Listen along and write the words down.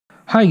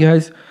Hi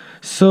guys.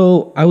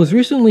 So I was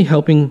recently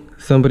helping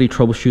somebody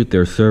troubleshoot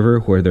their server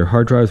where their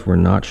hard drives were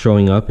not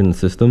showing up in the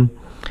system.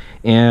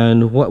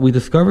 And what we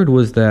discovered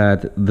was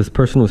that this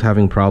person was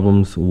having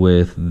problems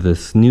with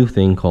this new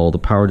thing called the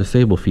power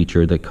disable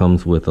feature that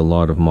comes with a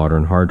lot of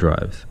modern hard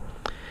drives.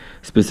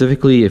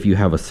 Specifically, if you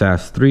have a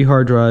SAS3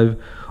 hard drive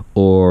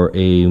or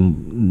a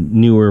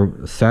newer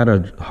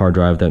SATA hard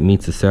drive that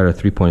meets the SATA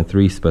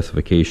 3.3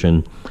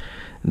 specification,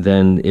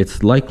 then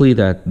it's likely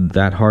that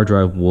that hard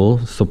drive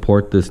will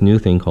support this new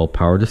thing called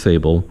power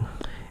disable.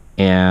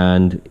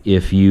 And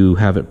if you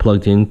have it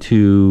plugged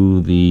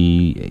into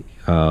the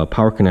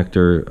power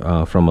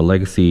connector from a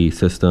legacy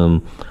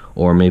system,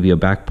 or maybe a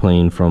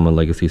backplane from a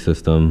legacy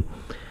system,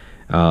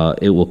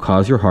 it will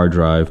cause your hard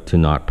drive to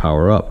not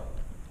power up.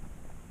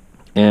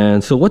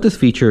 And so what this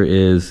feature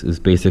is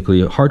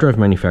basically hard drive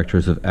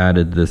manufacturers have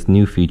added this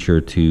new feature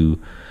to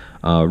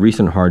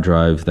recent hard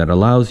drives that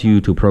allows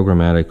you to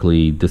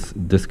programmatically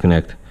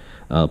disconnect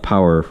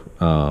power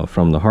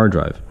from the hard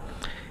drive.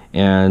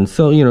 And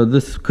so,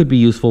 this could be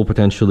useful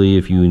potentially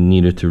if you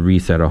needed to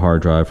reset a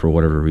hard drive for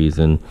whatever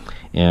reason.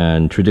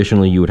 And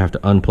traditionally, you would have to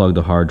unplug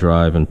the hard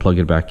drive and plug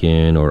it back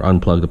in, or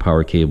unplug the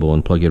power cable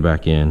and plug it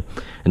back in.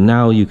 And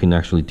now you can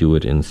actually do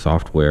it in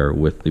software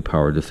with the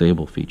power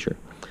disable feature.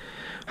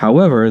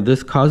 However,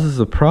 this causes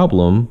a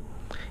problem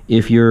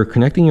if you're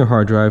connecting your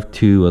hard drive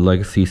to a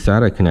legacy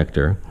SATA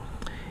connector.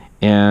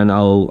 And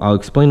I'll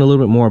explain a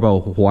little bit more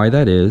about why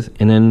that is,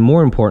 and then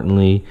more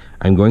importantly,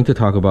 I'm going to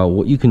talk about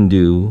what you can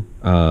do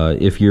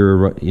if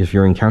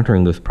you're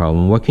encountering this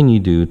problem. What can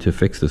you do to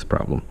fix this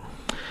problem?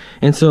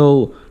 And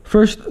so,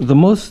 first, the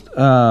most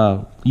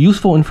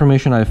useful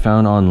information I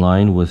found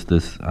online was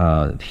this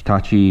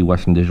Hitachi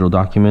Western Digital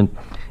document.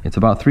 It's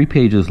about 3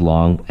 pages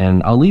long,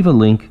 and I'll leave a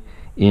link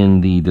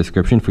in the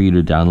description for you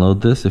to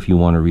download this if you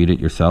want to read it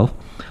yourself.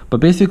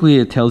 But basically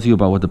it tells you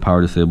about what the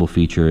power disable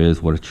feature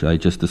is, what I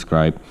just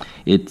described.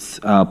 It's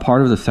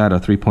part of the SATA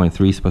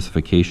 3.3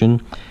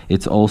 specification.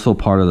 It's also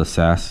part of the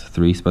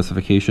SAS3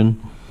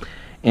 specification.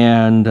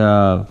 And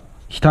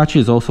Hitachi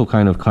has also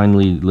kind of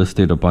kindly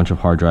listed a bunch of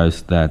hard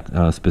drives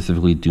that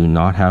specifically do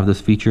not have this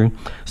feature.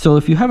 So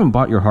if you haven't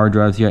bought your hard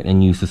drives yet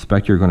and you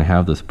suspect you're going to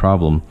have this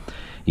problem,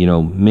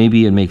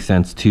 maybe it makes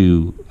sense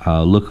to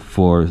look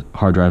for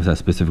hard drives that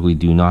specifically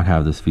do not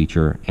have this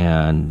feature,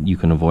 and you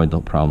can avoid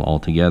the problem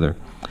altogether.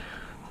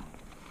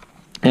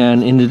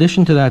 And in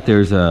addition to that,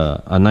 there's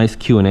a nice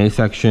Q&A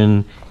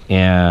section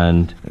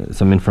and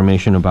some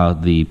information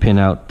about the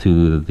pinout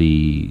to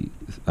the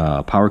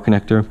power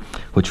connector,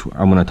 which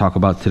I'm going to talk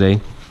about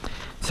today.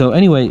 So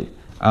anyway,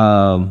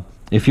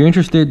 if you're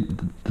interested,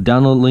 the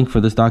download link for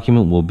this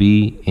document will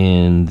be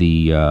in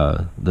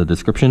the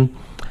description.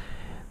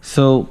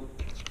 So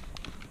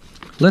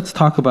let's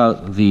talk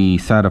about the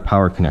SATA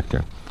power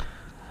connector.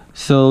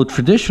 So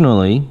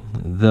traditionally,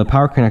 the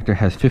power connector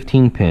has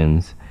 15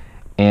 pins,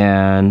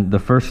 and the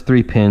first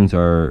 3 pins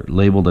are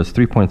labeled as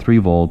 3.3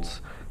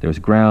 volts. There's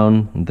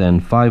ground, then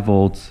 5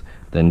 volts,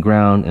 then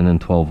ground, and then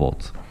 12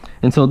 volts.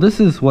 And so this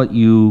is what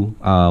you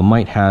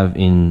might have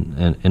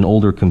in an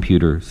older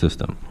computer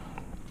system.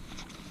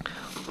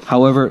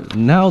 However,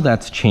 now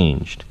that's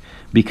changed.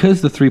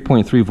 Because the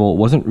 3.3 volt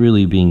wasn't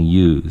really being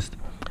used,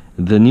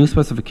 the new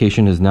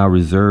specification has now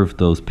reserved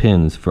those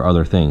pins for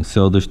other things.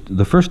 So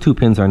the first 2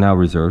 pins are now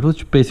reserved,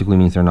 which basically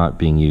means they're not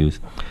being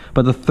used.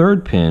 But the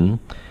third pin,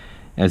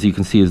 as you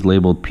can see, is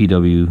labeled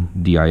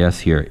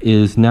PWDIS here,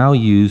 is now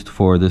used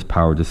for this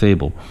power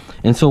disable.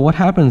 And so what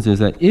happens is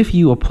that if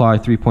you apply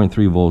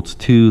 3.3 volts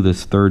to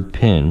this third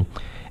pin,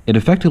 it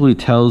effectively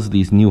tells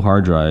these new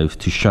hard drives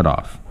to shut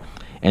off.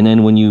 And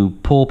then when you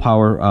pull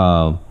power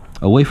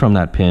away from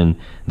that pin,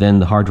 then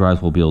the hard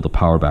drives will be able to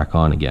power back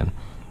on again.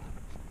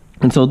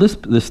 And so this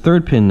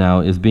third pin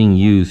now is being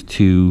used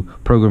to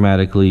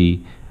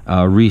programmatically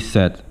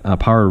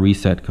power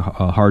reset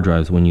hard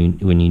drives when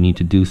you need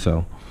to do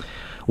so.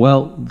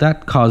 Well,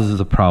 that causes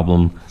a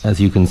problem,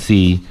 as you can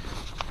see,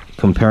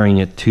 comparing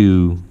it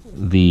to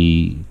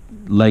the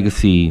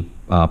legacy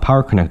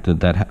power connector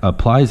that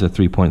applies a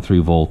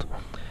 3.3 volt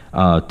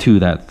to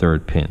that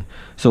third pin.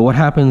 So what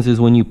happens is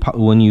when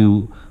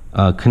you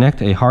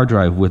connect a hard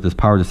drive with this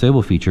power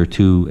disable feature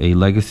to a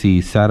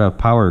legacy SATA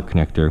power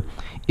connector,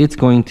 it's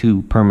going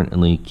to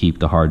permanently keep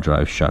the hard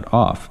drive shut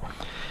off.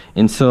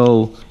 And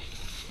so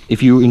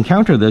if you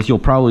encounter this, you'll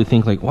probably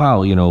think like,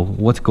 wow,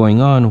 what's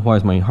going on? Why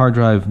is my hard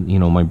drive,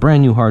 my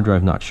brand new hard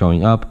drive not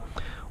showing up?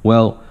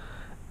 Well,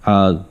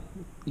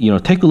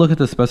 take a look at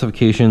the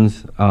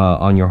specifications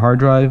on your hard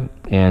drive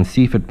and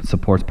see if it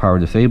supports power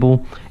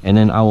disable. And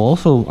then I'm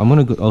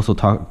going to also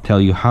tell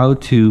you how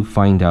to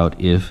find out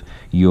if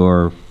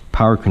your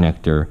power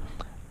connector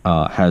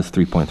has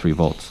 3.3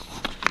 volts.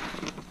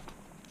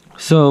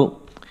 So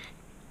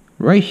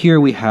right here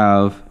we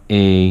have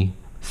a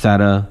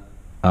SATA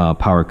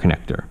power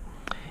connector.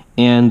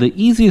 And the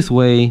easiest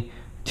way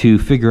to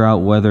figure out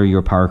whether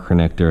your power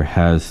connector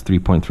has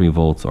 3.3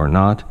 volts or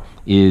not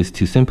is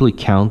to simply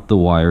count the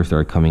wires that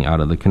are coming out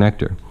of the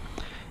connector.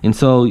 And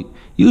so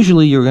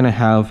usually you're going to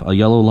have a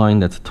yellow line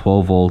that's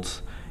 12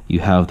 volts, you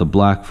have the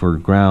black for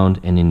ground,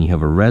 and then you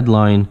have a red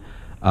line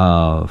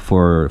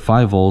for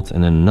 5 volts,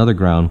 and then another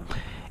ground.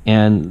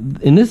 And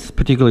in this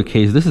particular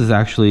case, this is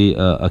actually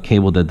a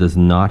cable that does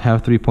not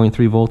have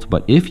 3.3 volts,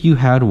 but if you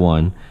had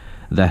one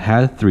that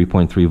had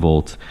 3.3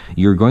 volts,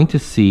 you're going to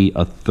see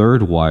a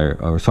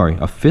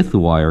fifth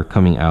wire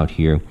coming out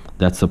here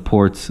that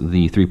supports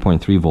the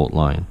 3.3 volt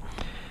line.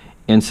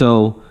 And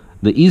so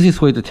the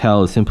easiest way to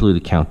tell is simply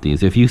to count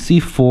these. If you see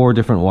 4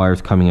 different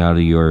wires coming out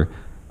of your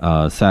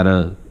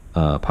SATA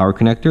power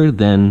connector,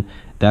 then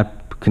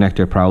that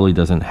connector probably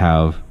doesn't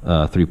have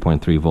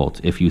 3.3 volts.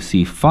 If you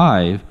see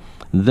 5,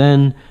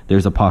 then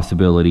there's a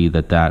possibility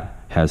that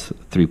that has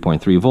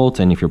 3.3 volts,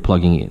 and if you're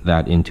plugging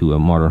that into a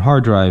modern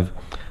hard drive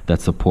that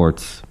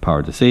supports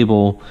power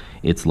disable,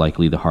 it's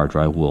likely the hard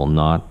drive will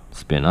not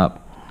spin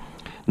up.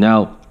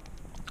 Now,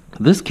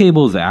 this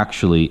cable is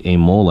actually a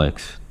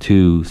Molex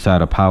to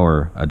SATA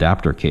power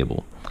adapter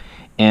cable,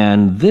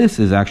 and this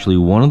is actually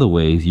one of the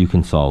ways you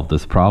can solve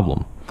this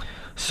problem.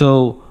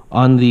 So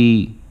on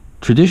the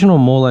traditional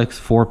Molex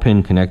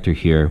 4-pin connector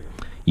here,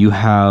 you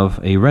have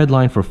a red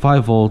line for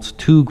 5 volts,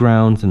 2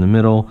 grounds in the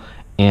middle,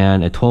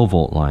 and a 12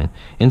 volt line.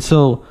 And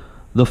so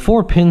the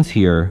 4 pins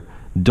here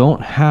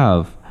don't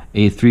have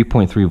a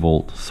 3.3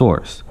 volt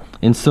source.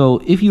 And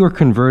so if you are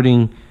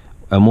converting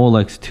a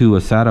Molex to a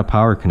SATA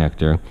power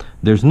connector,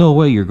 there's no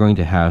way you're going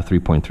to have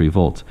 3.3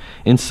 volts.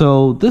 And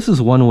so this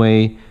is one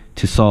way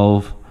to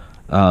solve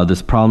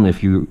this problem.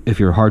 If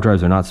your hard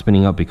drives are not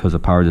spinning up because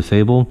of power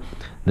disable,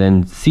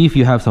 then see if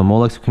you have some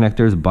Molex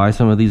connectors, buy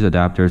some of these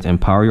adapters, and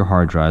power your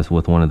hard drives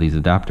with one of these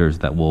adapters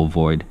that will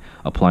avoid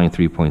applying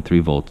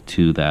 3.3 volts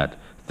to that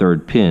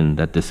 3rd pin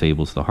that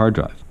disables the hard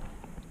drive.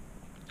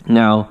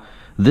 Now,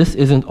 this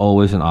isn't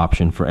always an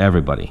option for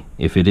everybody.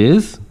 If it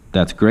is,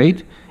 that's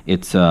great.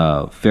 It's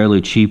a fairly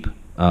cheap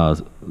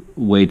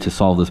way to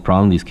solve this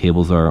problem. These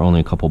cables are only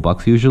a couple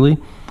bucks usually.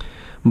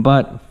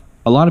 But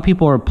a lot of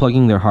people are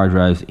plugging their hard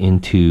drives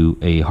into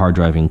a hard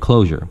drive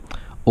enclosure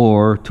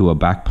or to a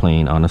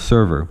backplane on a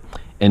server.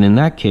 And in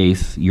that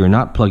case, you're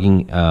not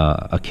plugging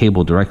a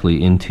cable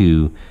directly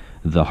into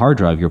the hard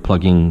drive. You're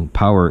plugging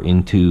power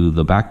into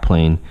the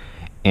backplane,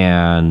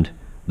 and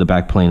the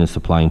backplane is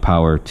supplying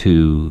power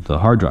to the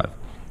hard drive.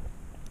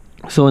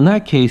 So in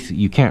that case,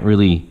 you can't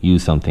really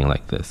use something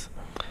like this.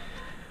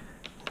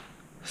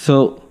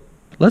 So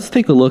let's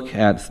take a look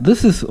at,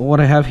 this is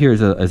what I have here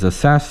is a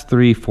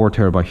SAS3 4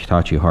 terabyte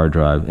Hitachi hard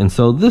drive. And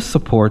so this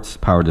supports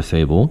power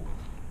disable.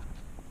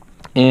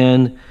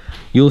 And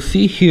you'll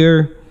see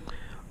here,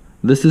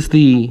 this is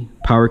the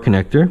power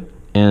connector,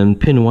 and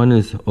pin 1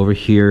 is over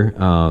here.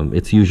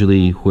 It's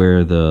usually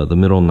where the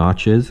middle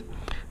notch is,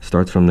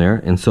 starts from there.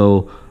 And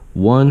so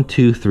 1,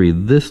 2, 3,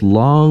 this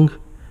long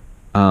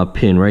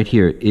pin right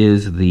here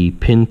is the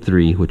pin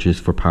 3, which is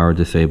for power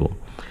disable.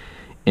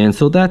 And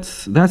so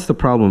that's the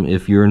problem.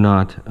 If you're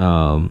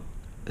not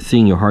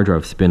seeing your hard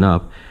drive spin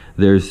up,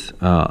 there's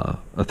a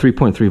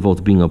 3.3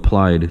 volts being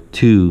applied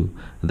to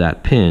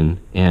that pin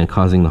and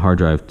causing the hard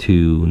drive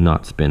to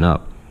not spin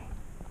up.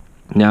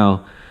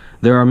 Now,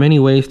 there are many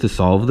ways to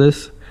solve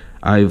this.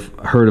 I've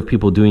heard of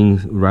people doing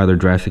rather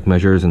drastic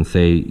measures and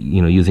say,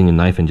 using a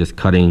knife and just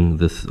cutting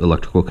this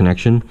electrical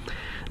connection.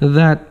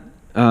 That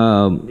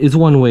is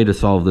one way to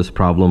solve this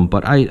problem,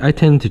 but I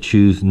tend to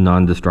choose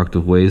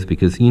non-destructive ways,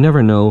 because you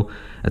never know,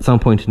 at some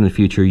point in the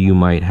future you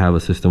might have a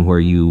system where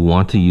you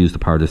want to use the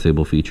power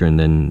disable feature, and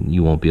then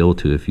you won't be able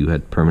to if you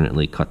had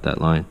permanently cut that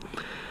line.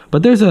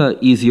 But there's an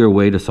easier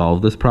way to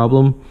solve this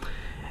problem,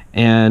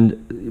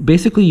 and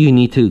basically you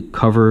need to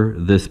cover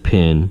this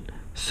pin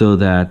so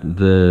that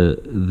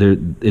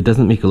it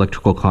doesn't make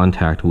electrical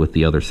contact with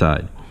the other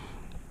side.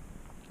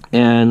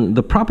 And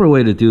the proper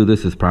way to do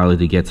this is probably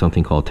to get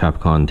something called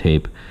Tapcon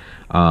tape,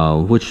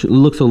 which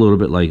looks a little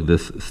bit like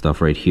this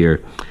stuff right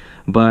here.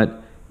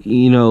 But,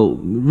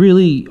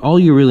 really, all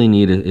you really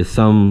need is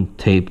some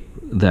tape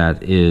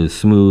that is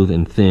smooth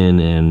and thin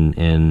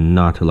and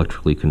not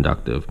electrically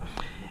conductive.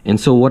 And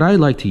so what I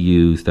like to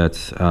use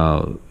that's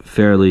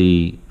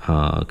fairly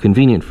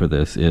convenient for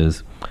this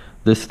is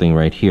this thing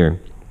right here.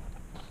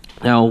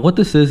 Now, what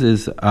this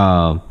is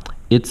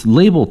it's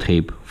label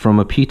tape from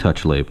a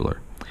P-Touch labeler.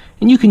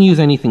 And you can use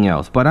anything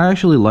else, but I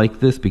actually like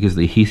this because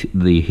the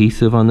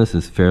adhesive on this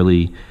is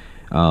fairly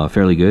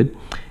good,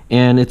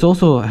 and it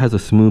also has a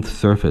smooth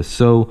surface.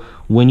 So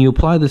when you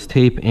apply this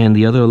tape and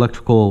the other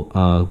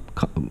electrical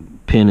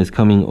pin is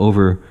coming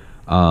over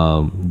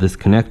this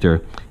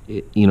connector,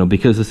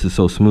 because this is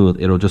so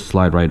smooth, it'll just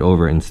slide right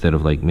over instead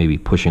of like maybe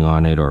pushing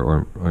on it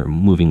or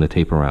moving the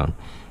tape around.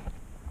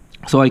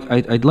 So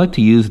I'd like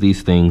to use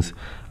these things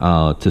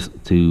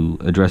to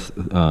address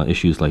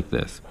issues like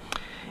this.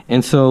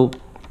 And so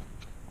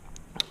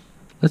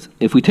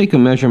if we take a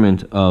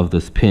measurement of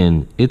this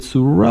pin, it's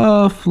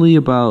roughly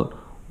about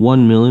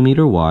 1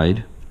 millimeter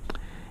wide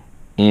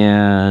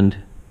and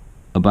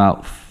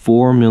about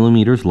 4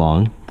 millimeters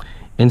long.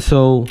 And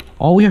so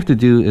all we have to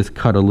do is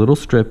cut a little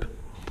strip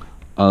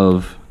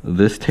of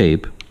this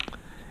tape,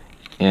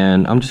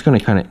 and I'm just going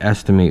to kind of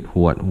estimate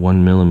what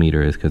 1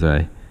 millimeter is, because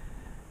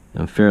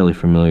I'm fairly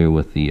familiar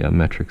with the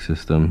metric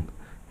system,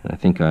 and I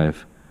think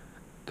I've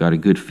got a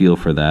good feel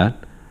for that.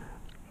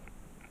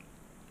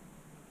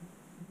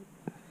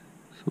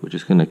 So we're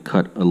just going to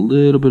cut a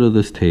little bit of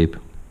this tape.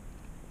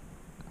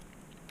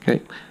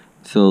 Okay,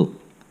 so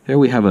here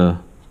we have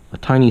a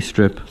tiny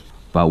strip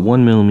about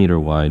 1 millimeter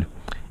wide,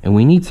 and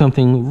we need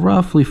something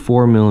roughly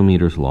 4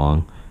 millimeters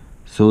long.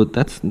 So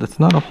that's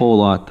not a whole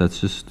lot. That's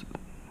just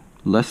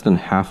less than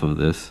half of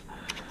this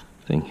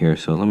thing here.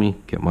 So let me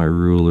get my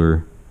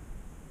ruler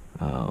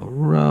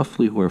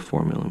roughly where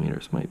 4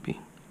 millimeters might be.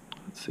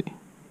 Let's see.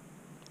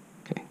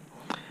 Okay,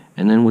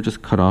 and then we'll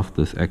just cut off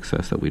this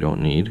excess that we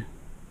don't need.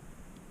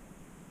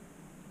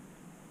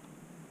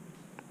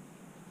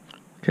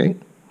 Okay,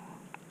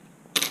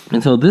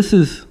 and so this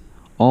is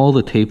all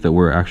the tape that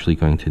we're actually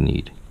going to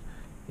need.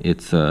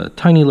 It's a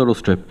tiny little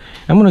strip.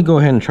 I'm going to go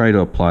ahead and try to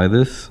apply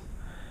this.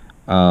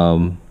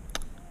 Might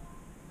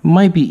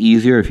be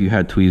easier if you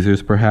had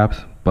tweezers perhaps,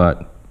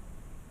 but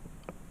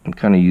I'm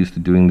kind of used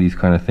to doing these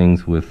kind of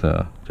things with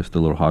just a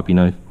little hobby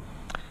knife.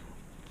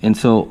 And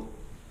so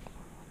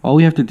all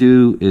we have to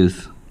do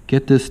is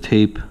get this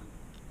tape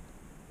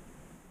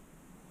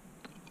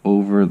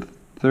over the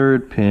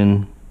third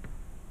pin,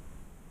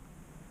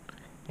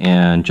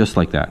 and just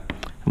like that.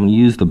 I'm going to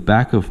use the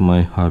back of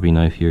my hobby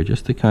knife here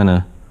just to kind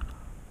of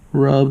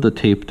rub the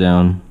tape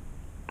down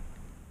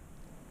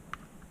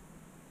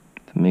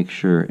to make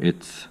sure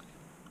it's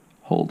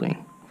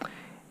holding.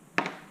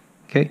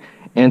 Okay,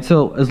 and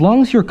so as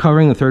long as you're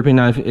covering the third pin,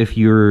 now if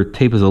your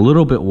tape is a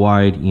little bit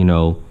wide, you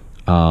know,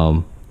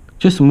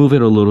 just move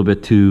it a little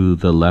bit to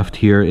the left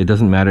here. It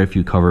doesn't matter if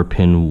you cover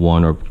pin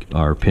 1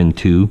 or pin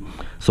 2.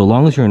 So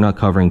long as you're not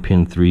covering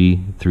pin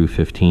 3 through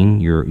 15,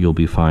 you'll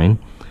be fine.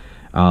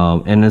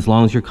 And as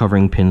long as you're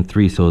covering pin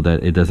 3 so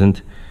that it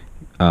doesn't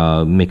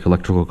make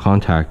electrical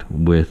contact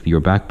with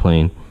your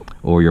backplane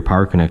or your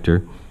power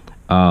connector,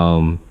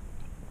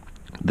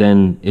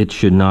 then it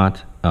should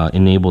not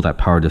enable that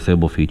power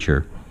disable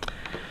feature.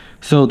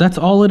 So that's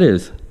all it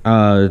is.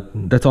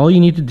 That's all you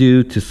need to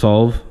do to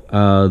solve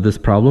this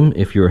problem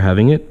if you're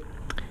having it.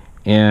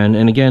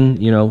 And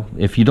again, you know,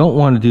 if you don't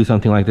want to do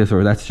something like this,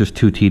 or that's just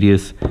too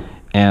tedious,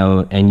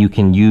 and you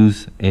can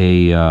use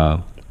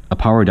a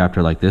power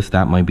adapter like this,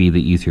 that might be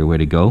the easier way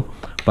to go.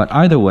 But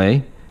either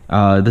way,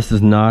 this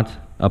is not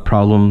a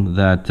problem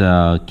that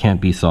can't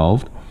be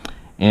solved.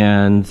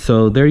 And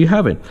so there you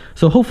have it.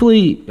 So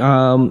hopefully,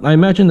 I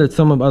imagine that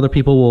some other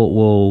people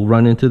will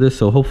run into this.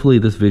 So hopefully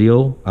this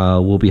video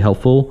will be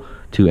helpful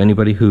to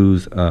anybody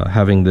who's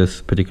having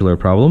this particular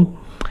problem.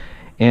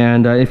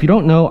 And if you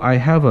don't know, I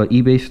have an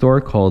eBay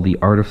store called The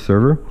Art of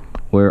Server,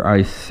 where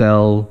I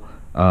sell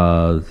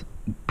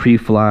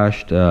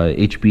pre-flashed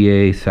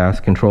HBA SAS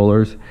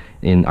controllers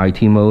in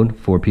IT mode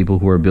for people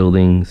who are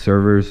building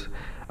servers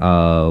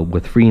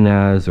with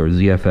FreeNAS or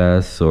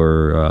ZFS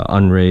or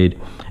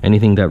Unraid,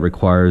 anything that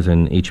requires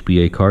an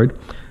HBA card.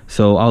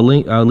 So I'll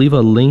leave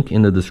a link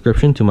in the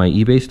description to my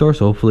eBay store.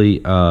 So hopefully,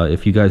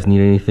 if you guys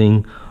need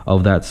anything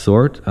of that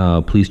sort,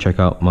 please check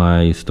out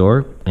my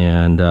store,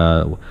 and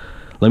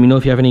let me know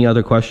if you have any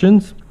other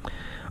questions.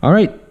 All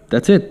right,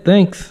 that's it.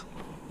 Thanks.